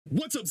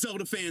What's up,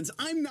 Zelda fans?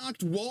 I'm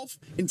Knocked Wolf,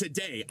 and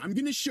today I'm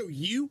going to show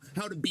you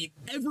how to beat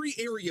every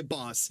area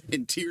boss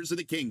in Tears of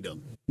the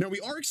Kingdom. Now, we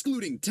are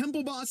excluding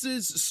temple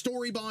bosses,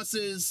 story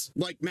bosses,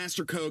 like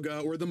Master Koga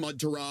or the Mud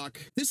Turok.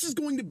 This is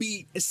going to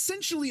be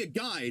essentially a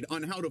guide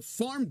on how to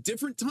farm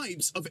different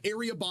types of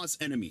area boss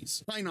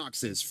enemies.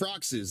 Hinoxes,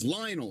 Froxes,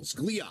 Lynels,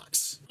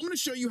 Gleeoks. I'm going to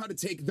show you how to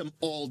take them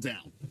all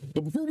down.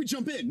 But before we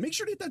jump in, make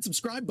sure to hit that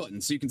subscribe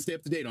button so you can stay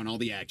up to date on all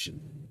the action.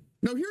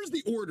 Now, here's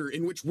the order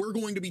in which we're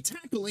going to be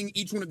tackling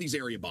each one of these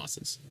area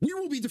bosses. We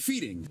will be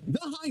defeating the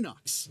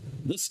Hinox,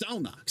 the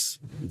Stalnox,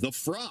 the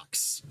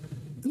Frox,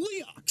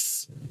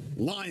 Gleeoks,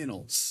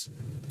 Lynels,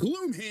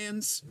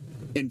 Gloomhands,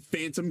 and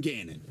Phantom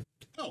Ganon.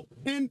 Oh,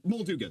 and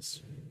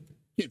Moldugas.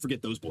 Can't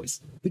forget those boys.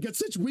 They got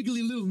such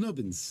wiggly little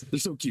nubbins. They're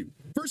so cute.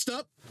 First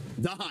up,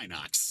 the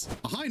Hinox.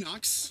 A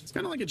Hinox is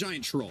kind of like a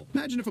giant troll.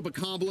 Imagine if a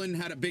bokoblin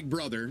had a big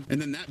brother, and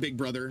then that big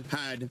brother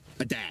had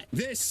a dad.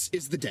 This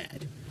is the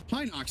dad.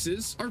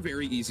 Hinoxes are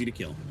very easy to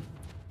kill.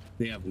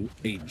 They have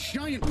a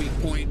giant weak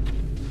point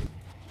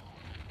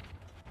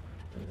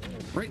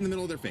right in the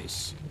middle of their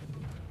face.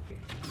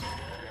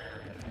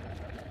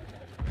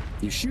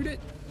 You shoot it,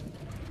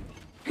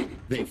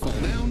 they fall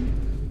down,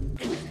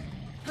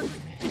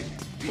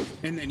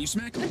 and then you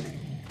smack him.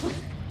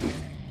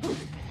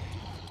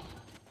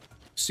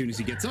 As soon as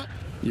he gets up,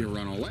 you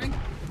run away,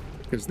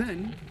 because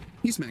then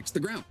he smacks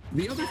the ground.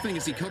 The other thing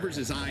is he covers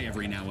his eye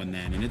every now and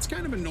then, and it's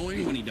kind of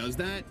annoying when he does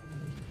that,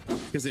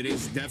 because it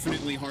is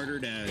definitely harder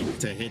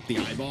to hit the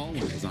eyeball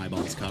when his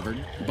eyeball's covered,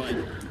 but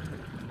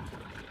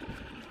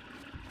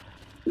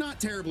not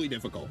terribly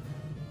difficult.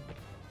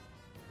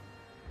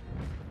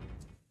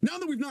 Now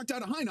that we've knocked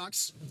out a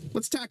Hinox,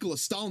 let's tackle a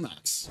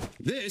Stalnox.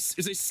 This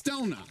is a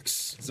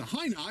Stalnox. It's a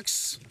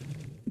Hinox,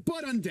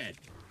 but undead.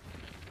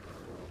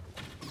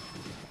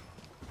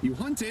 You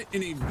hunt it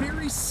in a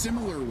very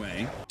similar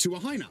way to a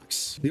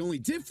Hinox. The only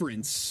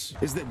difference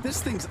is that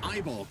this thing's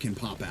eyeball can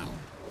pop out.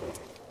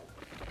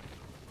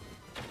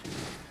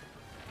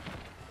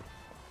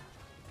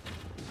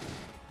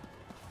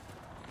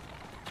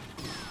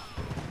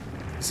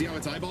 See how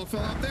its eyeball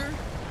fell out there?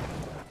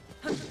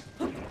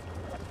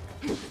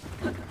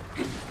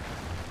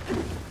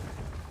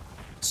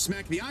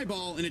 Smack the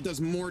eyeball and it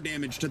does more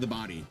damage to the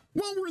body.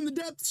 While we're in the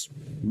depths,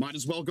 might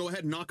as well go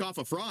ahead and knock off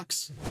a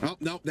Frox. Oh,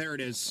 no, there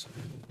it is.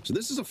 So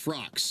this is a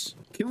Frox.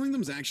 Killing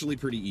them is actually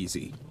pretty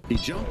easy. He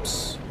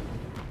jumps.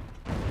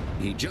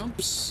 He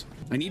jumps.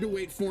 I need to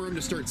wait for him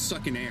to start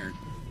sucking air.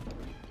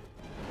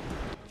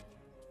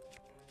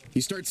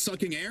 He starts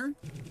sucking air.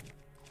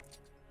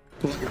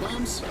 Pull out your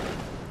bombs.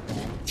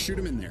 Shoot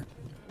him in there.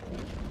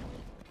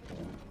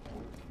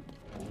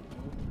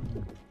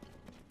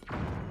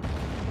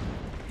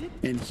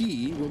 And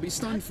he will be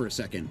stunned for a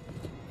second.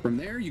 From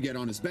there, you get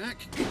on his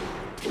back.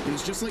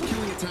 It's just like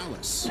killing a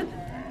Talus.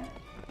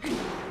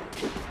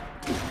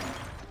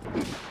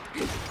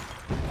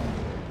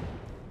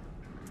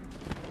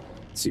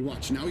 See,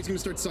 watch. Now he's going to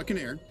start sucking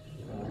air.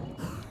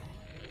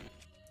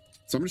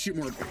 So I'm going to shoot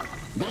more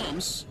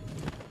bombs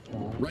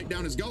right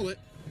down his gullet.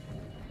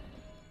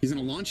 He's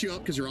going to launch you up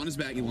because you're on his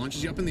back. He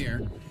launches you up in the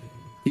air.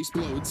 He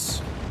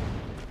explodes.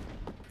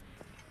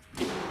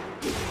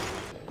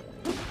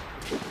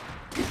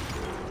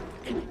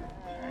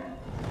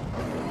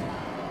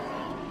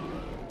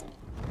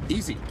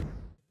 Easy.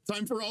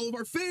 Time for all of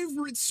our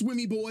favorite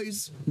swimmy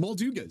boys,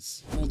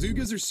 Moldugas.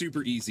 Moldugas are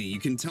super easy. You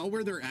can tell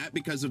where they're at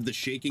because of the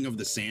shaking of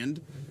the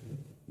sand.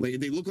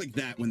 They look like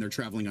that when they're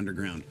traveling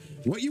underground.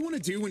 What you want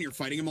to do when you're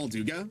fighting a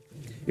Molduga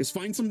is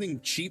find something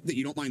cheap that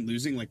you don't mind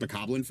losing, like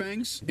bokoblin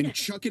fangs, and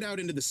chuck it out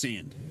into the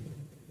sand.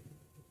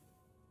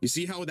 You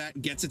see how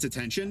that gets its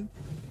attention?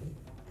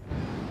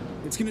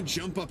 It's going to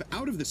jump up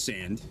out of the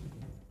sand.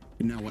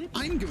 And now what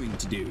I'm going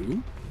to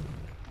do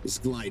is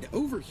glide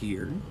over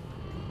here.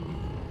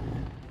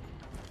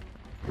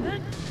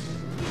 And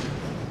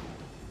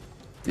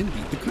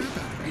beat the crap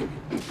out of it.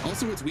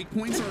 Also, its weak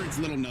points are its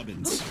little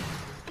nubbins.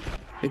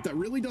 It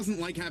really doesn't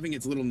like having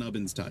its little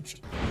nubbins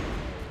touched.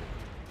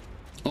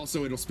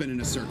 Also, it'll spin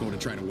in a circle to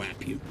try to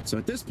whap you. So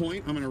at this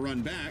point, I'm going to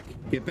run back,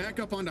 get back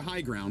up onto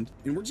high ground,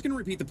 and we're just going to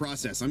repeat the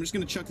process. I'm just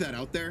going to chuck that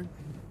out there.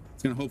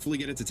 It's going to hopefully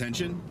get its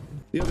attention.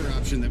 The other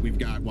option that we've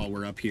got while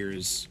we're up here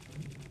is,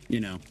 you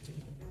know,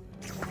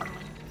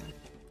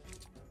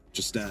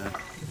 just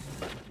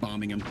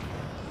bombing him.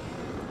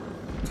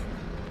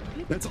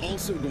 That's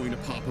also going to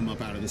pop him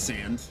up out of the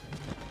sand.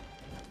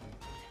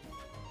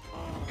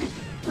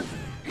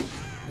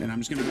 And I'm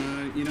just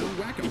gonna, you know,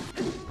 whack him.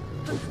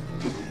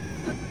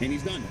 And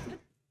he's done.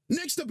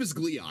 Next up is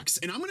Gleeoks,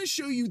 and I'm going to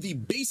show you the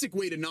basic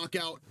way to knock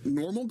out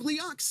normal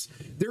Gleeoks.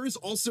 There is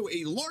also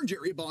a large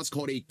area boss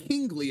called a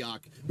King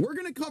Gleeok. We're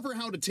going to cover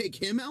how to take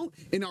him out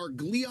in our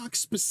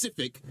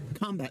Gleeok-specific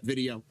combat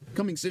video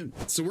coming soon.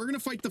 So we're going to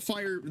fight the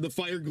fire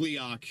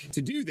Gleeok.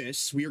 To do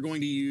this, we are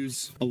going to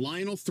use a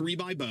Lynel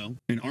 3x bow,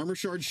 an armor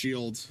shard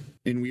shield,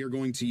 and we are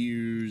going to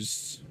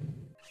use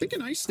think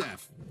an ice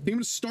staff. I think I'm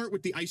gonna start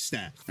with the ice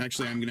staff.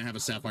 Actually, I'm gonna have a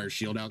sapphire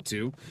shield out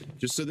too,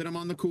 just so that I'm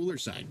on the cooler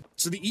side.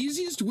 So the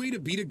easiest way to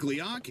beat a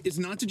Gleeok is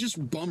not to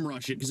just bum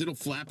rush it, because it'll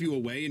flap you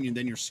away and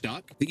then you're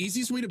stuck. The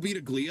easiest way to beat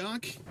a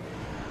Gleeok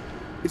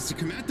is to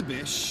come at the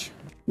bish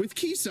with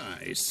key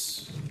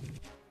size.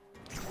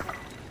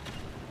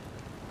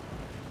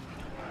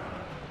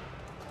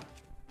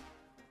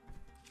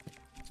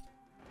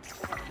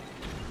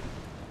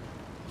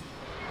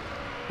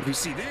 If you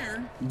see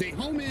there, they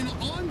home in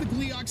on the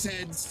Gleeok's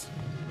heads,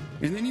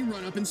 and then you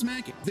run up and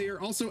smack it. They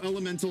are also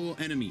elemental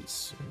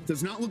enemies.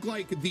 Does not look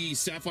like the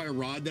Sapphire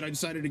Rod that I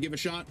decided to give a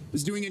shot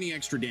is doing any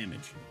extra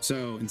damage.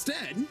 So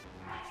instead,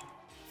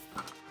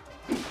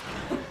 we're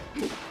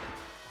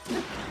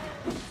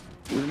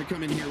gonna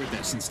come in here with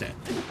this instead.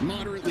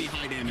 Moderately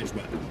high damage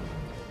weapon.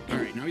 All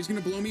right, now he's gonna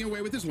blow me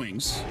away with his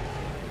wings.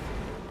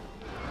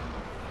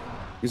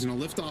 He's gonna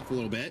lift off a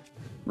little bit,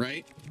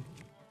 right?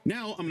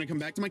 Now I'm gonna come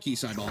back to my key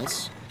side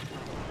balls.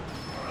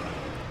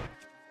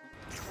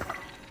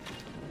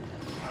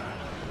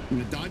 I'm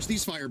gonna dodge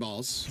these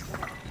fireballs.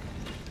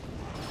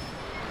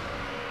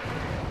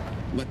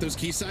 Let those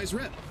key size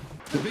rip.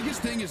 The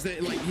biggest thing is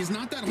that, like, he's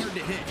not that hard to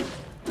hit.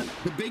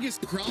 The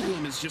biggest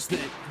problem is just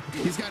that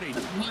he's got a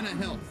ton of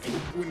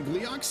health. When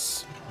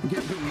Gleeoks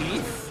get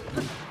beneath,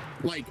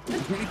 like,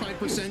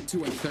 25%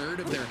 to a third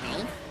of their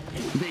health,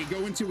 they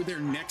go into their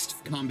next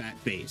combat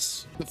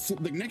phase.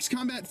 The next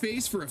combat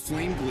phase for a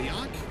flame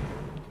Gleeok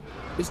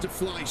is to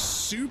fly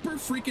super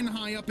freaking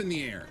high up in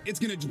the air. It's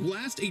gonna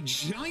blast a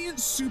giant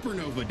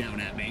supernova down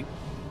at me.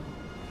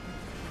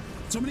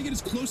 So I'm gonna get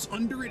as close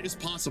under it as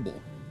possible.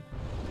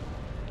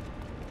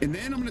 And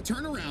then I'm gonna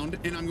turn around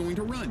and I'm going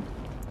to run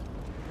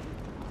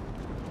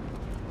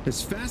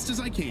as fast as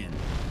I can.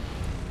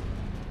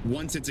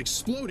 Once it's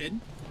exploded,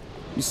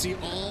 you see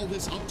all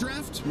this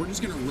updraft? We're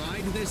just gonna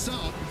ride this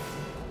up.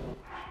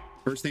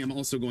 First thing I'm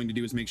also going to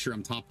do is make sure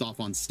I'm topped off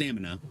on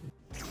stamina.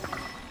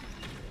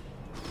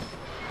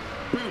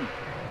 Boom!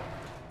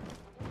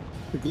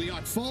 The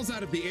Gleeok falls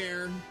out of the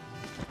air,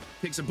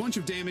 takes a bunch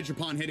of damage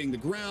upon hitting the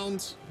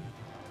ground,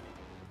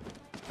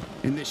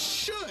 and this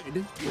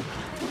should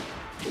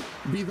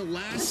be the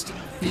last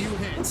few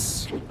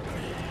hits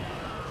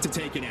to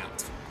take it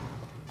out.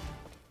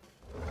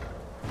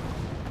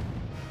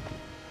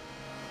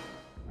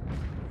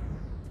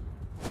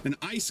 An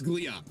ice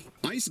Gleeok.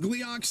 Ice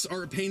Gleeoks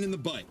are a pain in the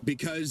butt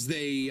because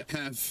they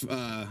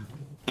have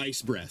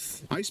ice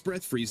breath. Ice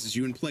breath freezes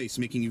you in place,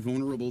 making you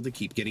vulnerable to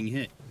keep getting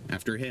hit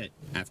after hit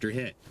after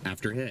hit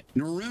after hit.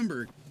 Now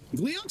remember,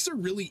 Gleeoks are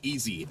really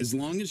easy as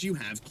long as you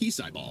have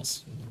Keysai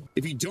balls.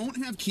 If you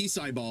don't have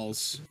Keysai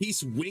balls,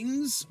 Peace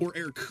wings or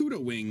Aircuda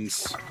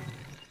wings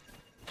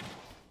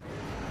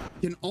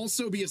can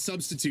also be a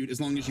substitute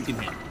as long as you can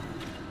hit.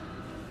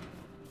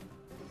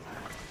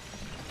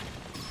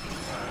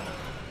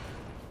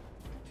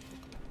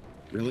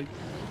 Really?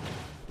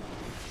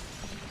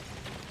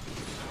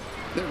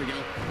 There we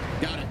go.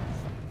 Got it.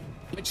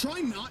 I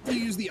try not to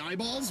use the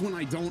eyeballs when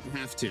I don't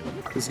have to.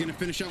 This is gonna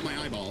finish out my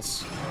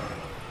eyeballs.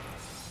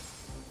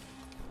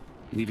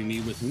 Leaving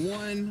me with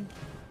one,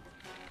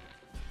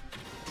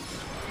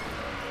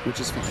 which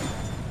is fine.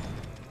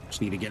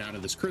 Just need to get out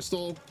of this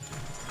crystal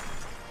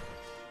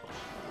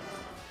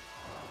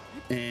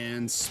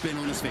and spin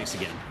on his face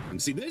again. And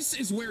see, this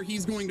is where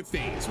he's going to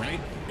phase, right?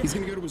 He's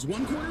gonna go to his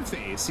 1/4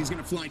 phase. He's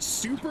gonna fly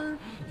super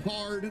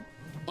hard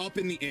up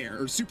in the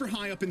air, or super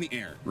high up in the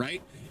air,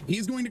 right?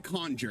 He's going to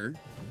conjure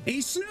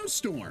a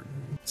snowstorm.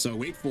 So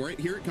wait for it,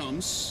 here it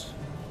comes.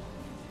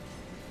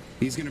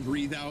 He's gonna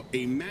breathe out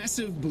a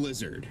massive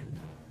blizzard.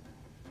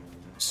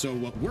 So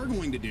what we're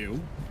going to do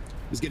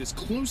is get as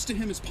close to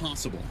him as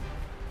possible.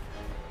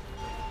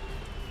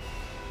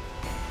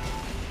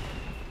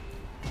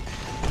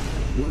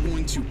 We're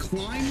going to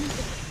climb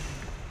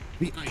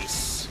the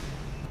ice.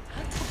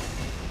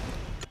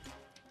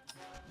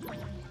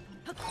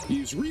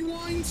 Use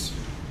rewind.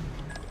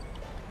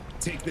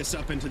 Take this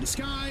up into the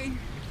sky.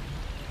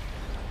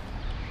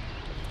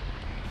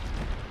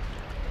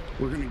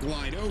 We're gonna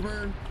glide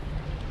over.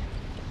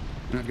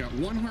 And I've got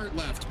one heart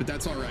left, but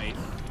that's all right.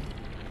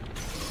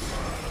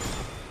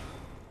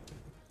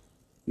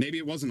 Maybe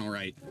it wasn't all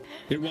right.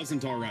 It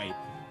wasn't all right.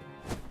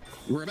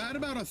 We're about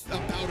a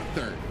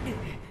third.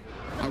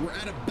 We're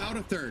at about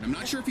a third. I'm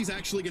not sure if he's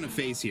actually going to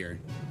phase here.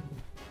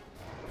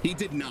 He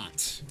did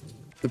not.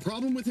 The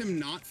problem with him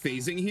not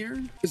phasing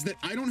here is that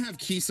I don't have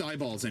Keys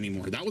eyeballs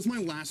anymore. That was my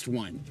last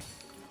one.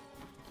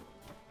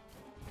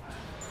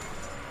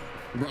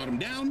 Brought him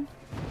down.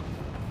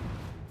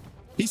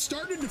 He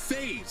started to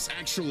phase,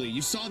 actually.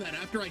 You saw that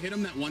after I hit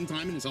him that one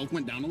time and his health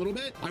went down a little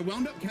bit. I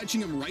wound up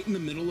catching him right in the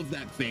middle of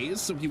that phase,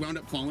 so he wound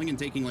up falling and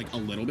taking like a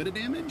little bit of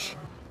damage.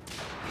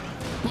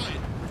 But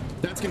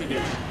that's going to do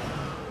it.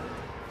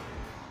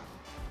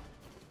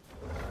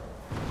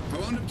 I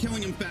wound up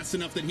killing him fast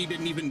enough that he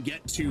didn't even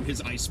get to his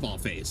ice fall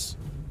phase.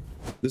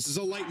 This is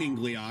a lightning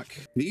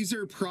Gleeok. These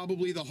are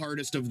probably the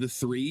hardest of the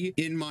three,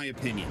 in my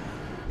opinion.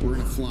 We're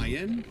gonna fly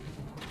in.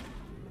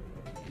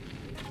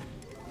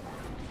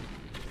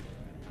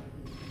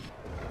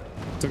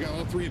 Took out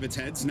all 3 of its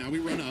heads. Now we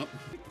run up.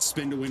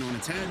 Spin to win on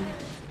its head.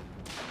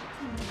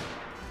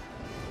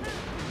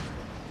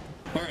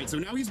 All right, so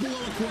now he's below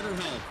a quarter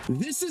health.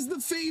 This is the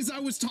phase I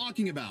was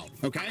talking about,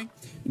 okay?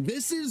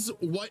 This is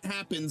what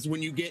happens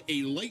when you get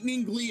a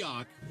lightning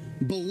Gleeok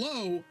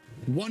below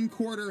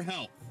 1/4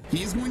 health.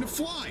 He's going to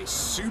fly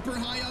super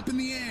high up in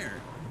the air.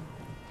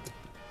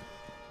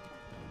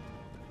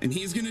 And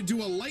he's going to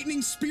do a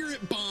lightning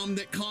spirit bomb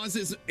that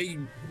causes a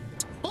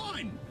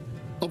ton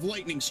of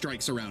lightning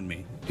strikes around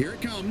me. Here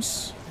it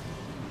comes.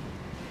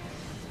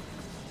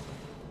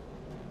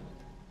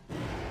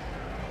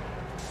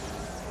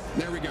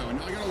 There we go.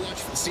 Now I gotta watch.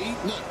 See?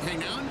 Look,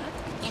 hang on.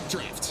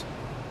 Updraft.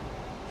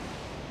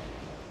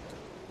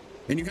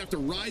 And you have to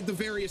ride the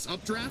various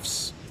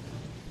updrafts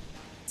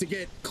to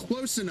get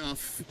close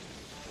enough.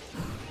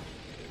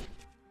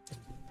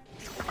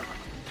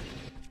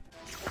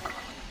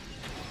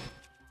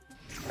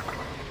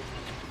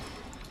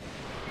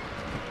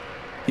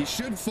 He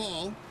should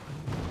fall,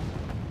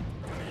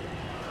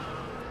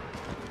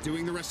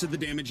 doing the rest of the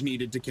damage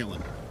needed to kill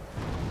him.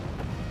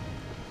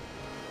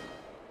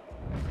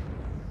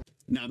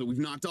 Now that we've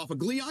knocked off a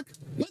Gleeok,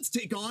 let's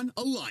take on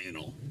a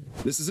Lynel.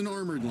 This is an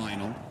armored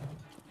Lynel.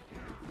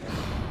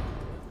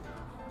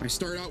 I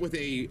start out with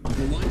a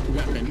blunt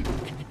weapon.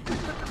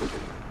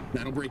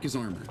 That'll break his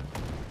armor.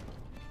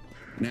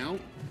 Now,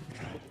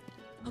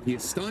 he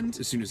is stunned.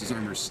 As soon as his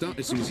armor is stunned,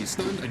 as soon as he's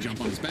stunned, I jump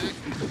on his back.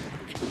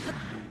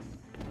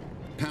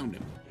 Pound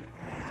him.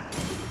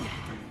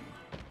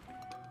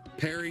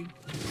 Parry.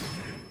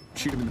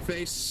 Shoot him in the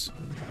face.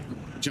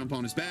 Jump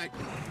on his back.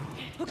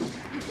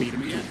 Beat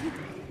him again.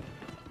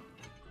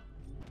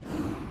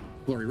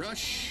 Glory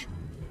Rush.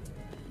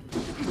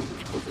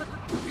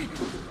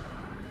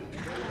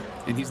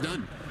 And he's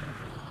done.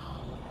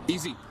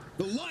 Easy.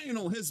 The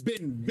Lynel has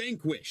been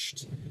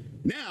vanquished.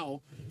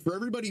 Now, for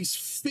everybody's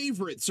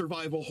favorite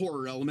survival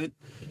horror element,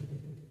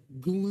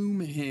 Gloom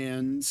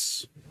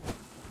Hands.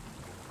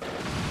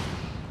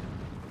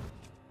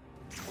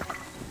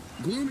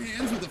 Gloom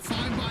Hands with a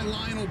 5x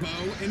Lynel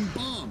bow and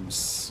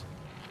bombs.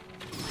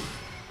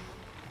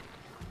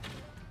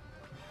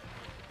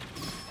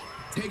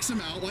 Takes them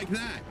out like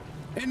that.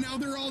 And now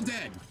they're all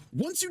dead.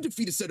 Once you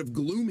defeat a set of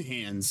Gloom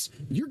Hands,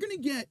 you're gonna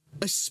get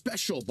a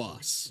special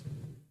boss,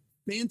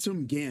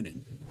 Phantom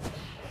Ganon.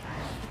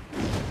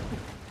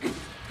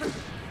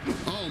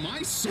 Oh,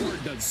 my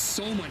sword does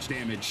so much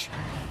damage.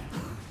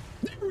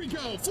 There we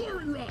go,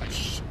 Flurry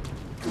Rush.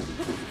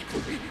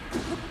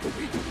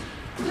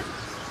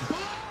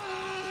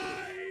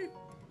 Bye!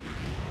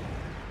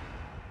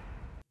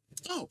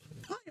 Oh,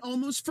 I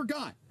almost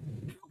forgot.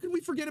 How could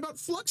we forget about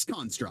Flux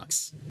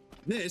Constructs?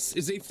 This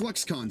is a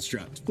Flux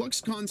Construct.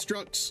 Flux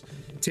Constructs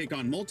take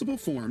on multiple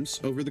forms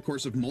over the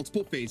course of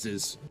multiple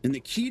phases, and the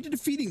key to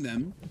defeating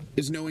them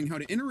is knowing how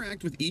to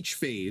interact with each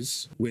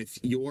phase with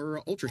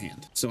your Ultra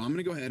Hand. So I'm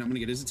gonna go ahead, I'm gonna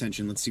get his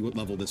attention. Let's see what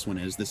level this one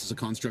is. This is a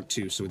Construct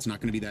 2, so it's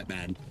not gonna be that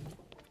bad.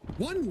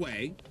 One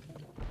way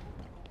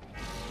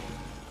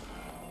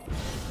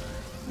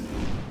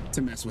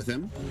to mess with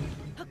him,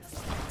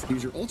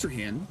 use your Ultra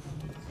Hand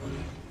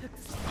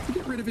to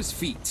get rid of his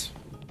feet.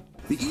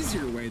 The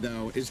easier way,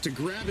 though, is to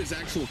grab his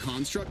actual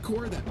construct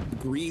core, that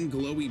green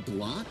glowy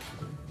block,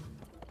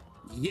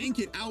 yank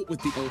it out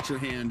with the Ultra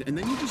Hand, and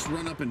then you just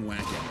run up and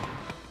whack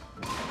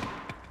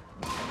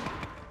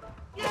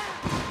it.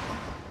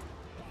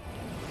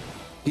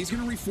 He's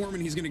going to reform,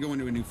 and he's going to go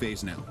into a new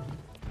phase now.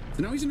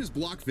 So now he's in his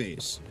block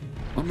phase.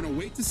 I'm going to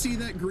wait to see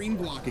that green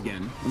block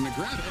again. I'm going to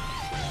grab it,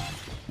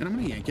 and I'm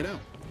going to yank it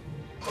out.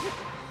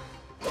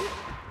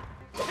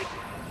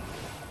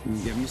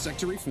 Give him a sec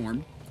to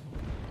reform.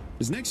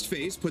 His next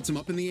phase puts him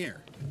up in the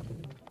air.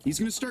 He's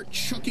gonna start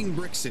chucking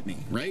bricks at me,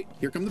 right?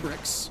 Here come the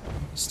bricks.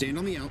 Stand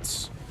on the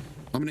outs.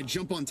 I'm gonna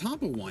jump on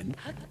top of one.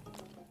 I'm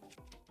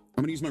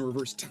gonna use my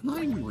reverse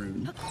time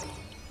rune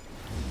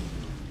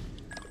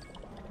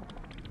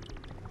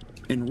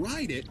and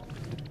ride it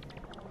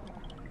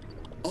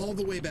all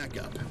the way back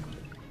up.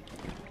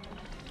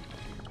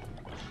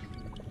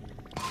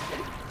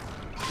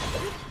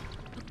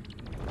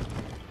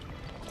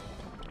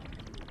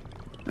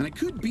 And I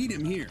could beat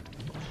him here.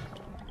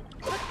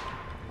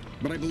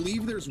 But I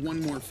believe there's one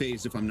more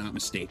phase if I'm not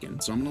mistaken.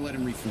 So I'm gonna let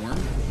him reform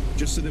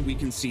just so that we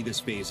can see this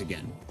phase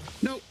again.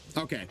 Nope.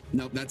 Okay.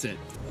 Nope, that's it.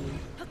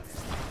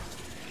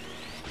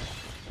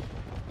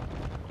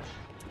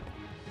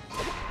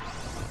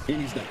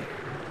 And he's done.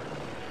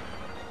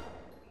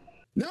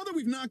 Now that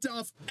we've knocked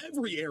off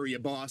every area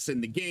boss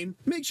in the game,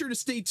 make sure to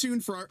stay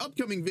tuned for our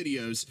upcoming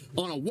videos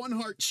on a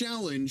 1-heart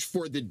challenge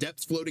for the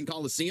Depths Floating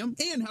Coliseum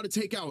and how to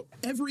take out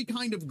every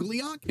kind of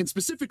Gleeok, and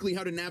specifically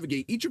how to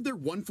navigate each of their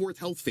 1/4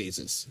 health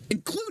phases,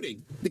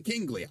 including the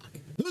King Gleeok.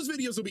 Those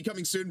videos will be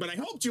coming soon, but I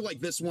hope you like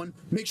this one.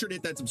 Make sure to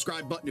hit that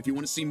subscribe button if you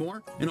want to see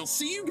more, and I'll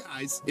see you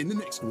guys in the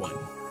next one.